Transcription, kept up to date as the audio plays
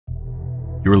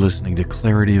You're listening to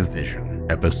Clarity of Vision,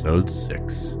 Episode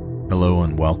 6. Hello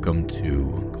and welcome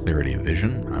to Clarity of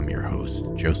Vision. I'm your host,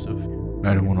 Joseph.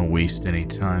 I don't want to waste any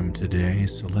time today,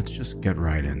 so let's just get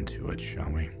right into it,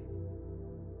 shall we?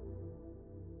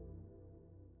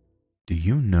 Do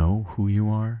you know who you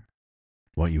are,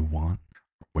 what you want,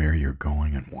 where you're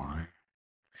going, and why?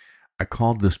 I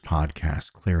called this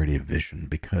podcast Clarity of Vision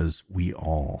because we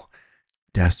all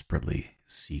desperately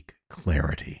seek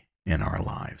clarity in our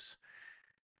lives.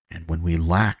 And when we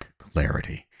lack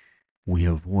clarity, we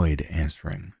avoid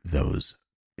answering those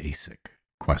basic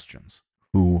questions.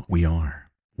 Who we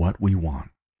are, what we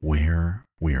want, where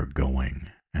we are going,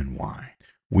 and why.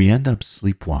 We end up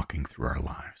sleepwalking through our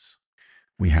lives.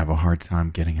 We have a hard time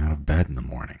getting out of bed in the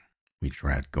morning. We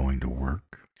dread going to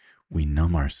work. We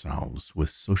numb ourselves with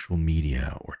social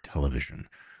media or television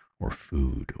or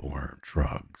food or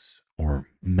drugs or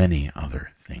many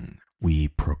other things. We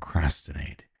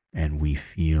procrastinate and we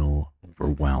feel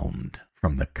overwhelmed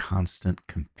from the constant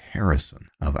comparison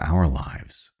of our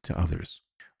lives to others.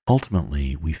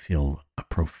 Ultimately, we feel a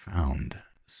profound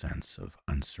sense of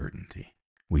uncertainty.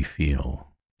 We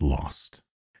feel lost.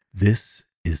 This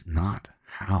is not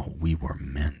how we were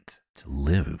meant to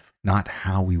live, not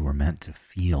how we were meant to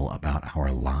feel about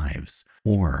our lives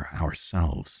or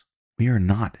ourselves. We are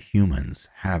not humans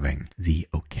having the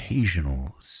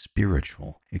occasional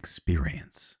spiritual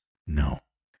experience. No.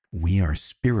 We are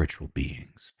spiritual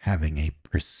beings having a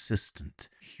persistent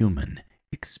human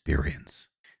experience.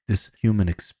 This human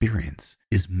experience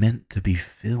is meant to be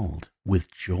filled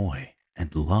with joy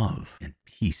and love and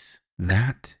peace.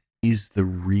 That is the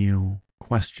real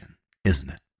question, isn't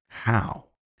it? How?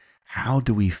 How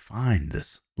do we find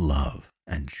this love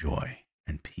and joy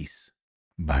and peace?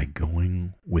 By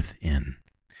going within,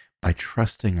 by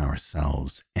trusting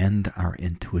ourselves and our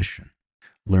intuition.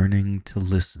 Learning to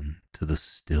listen to the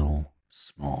still,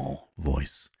 small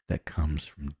voice that comes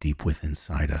from deep within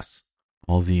inside us.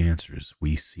 All the answers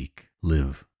we seek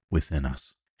live within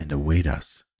us and await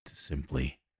us to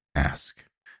simply ask.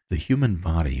 The human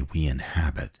body we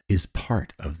inhabit is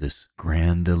part of this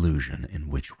grand illusion in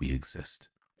which we exist.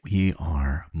 We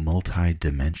are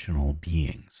multi-dimensional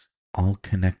beings, all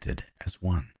connected as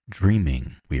one.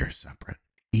 Dreaming we are separate.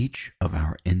 Each of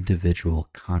our individual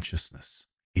consciousness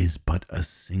is but a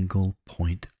single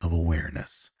point of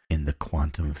awareness in the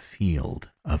quantum field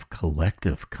of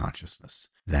collective consciousness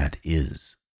that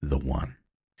is the one.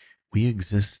 We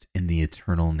exist in the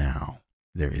eternal now.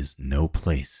 There is no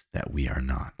place that we are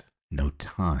not, no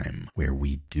time where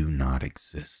we do not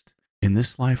exist. In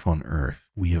this life on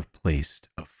earth, we have placed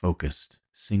a focused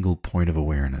single point of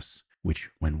awareness, which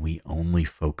when we only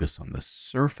focus on the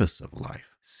surface of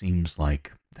life, seems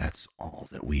like that's all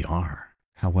that we are.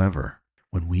 However,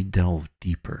 when we delve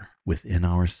deeper within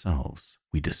ourselves,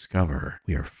 we discover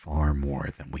we are far more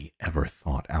than we ever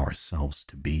thought ourselves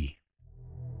to be.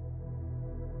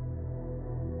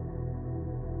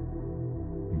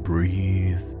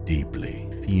 Breathe deeply.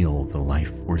 Feel the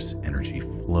life force energy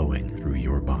flowing through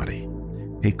your body.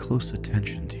 Pay close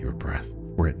attention to your breath,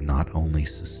 for it not only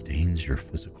sustains your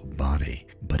physical body,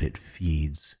 but it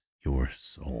feeds your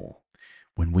soul.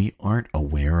 When we aren't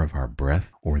aware of our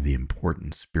breath or the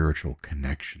important spiritual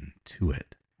connection to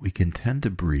it, we can tend to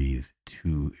breathe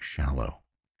too shallow.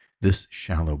 This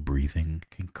shallow breathing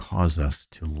can cause us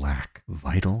to lack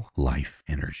vital life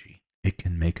energy. It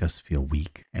can make us feel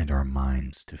weak and our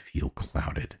minds to feel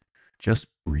clouded. Just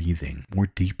breathing more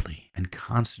deeply and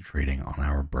concentrating on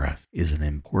our breath is an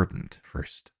important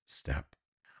first step.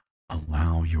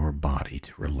 Allow your body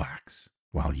to relax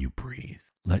while you breathe.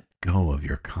 Let go of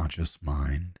your conscious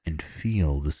mind and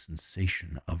feel the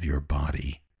sensation of your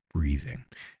body breathing,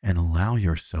 and allow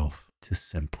yourself to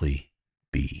simply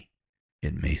be.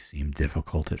 It may seem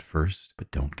difficult at first,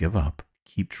 but don't give up.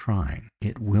 Keep trying.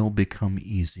 It will become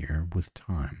easier with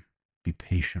time. Be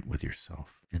patient with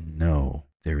yourself and know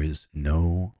there is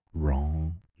no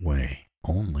wrong way,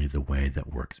 only the way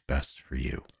that works best for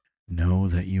you. Know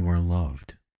that you are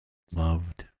loved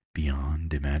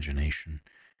beyond imagination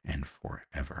and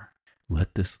forever.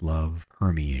 Let this love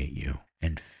permeate you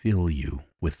and fill you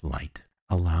with light.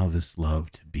 Allow this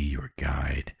love to be your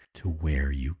guide to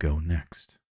where you go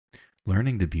next.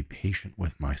 Learning to be patient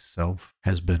with myself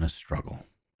has been a struggle.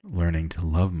 Learning to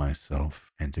love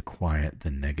myself and to quiet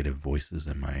the negative voices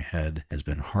in my head has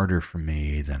been harder for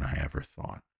me than I ever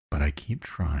thought. But I keep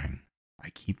trying.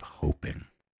 I keep hoping.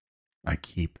 I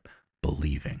keep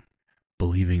believing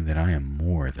that I am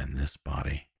more than this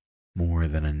body, more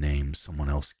than a name someone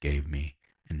else gave me,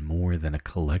 and more than a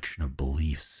collection of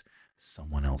beliefs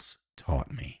someone else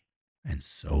taught me. And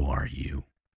so are you.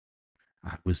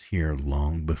 I was here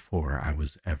long before I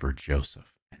was ever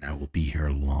Joseph, and I will be here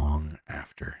long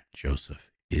after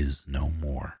Joseph is no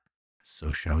more.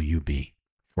 So shall you be,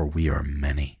 for we are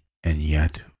many, and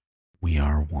yet we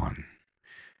are one.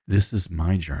 This is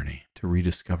my journey to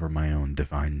rediscover my own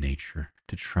divine nature,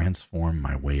 to transform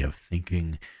my way of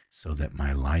thinking so that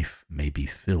my life may be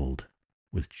filled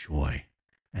with joy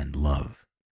and love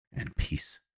and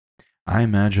peace. I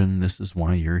imagine this is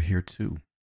why you're here too,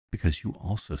 because you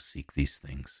also seek these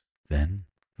things. Then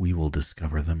we will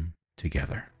discover them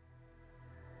together.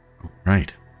 All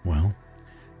right, well,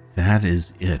 that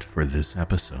is it for this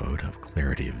episode of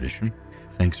Clarity of Vision.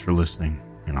 Thanks for listening,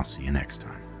 and I'll see you next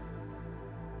time.